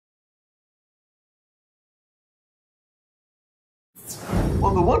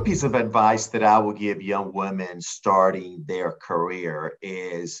Well, the one piece of advice that I will give young women starting their career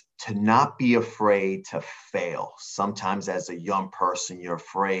is to not be afraid to fail. Sometimes, as a young person, you're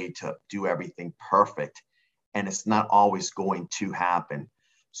afraid to do everything perfect, and it's not always going to happen.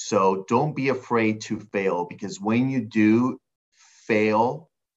 So, don't be afraid to fail because when you do fail,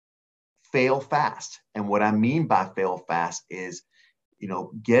 fail fast. And what I mean by fail fast is,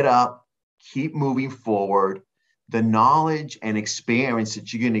 get up, keep moving forward. The knowledge and experience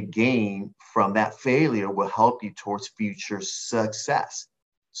that you're going to gain from that failure will help you towards future success.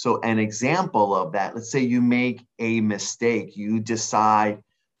 So, an example of that, let's say you make a mistake, you decide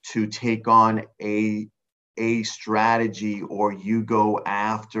to take on a strategy, or you go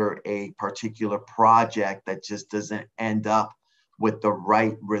after a particular project that just doesn't end up with the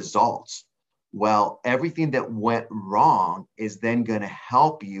right results. Well, everything that went wrong is then going to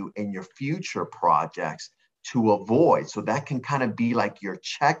help you in your future projects to avoid. So that can kind of be like your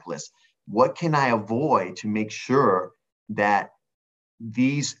checklist. What can I avoid to make sure that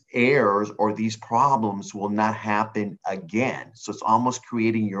these errors or these problems will not happen again? So it's almost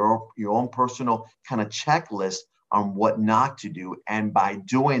creating your own personal kind of checklist on what not to do. And by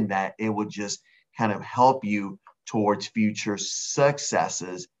doing that, it will just kind of help you towards future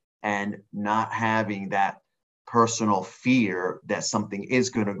successes and not having that personal fear that something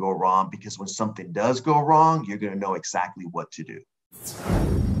is going to go wrong, because when something does go wrong, you're going to know exactly what to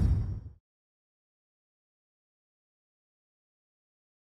do.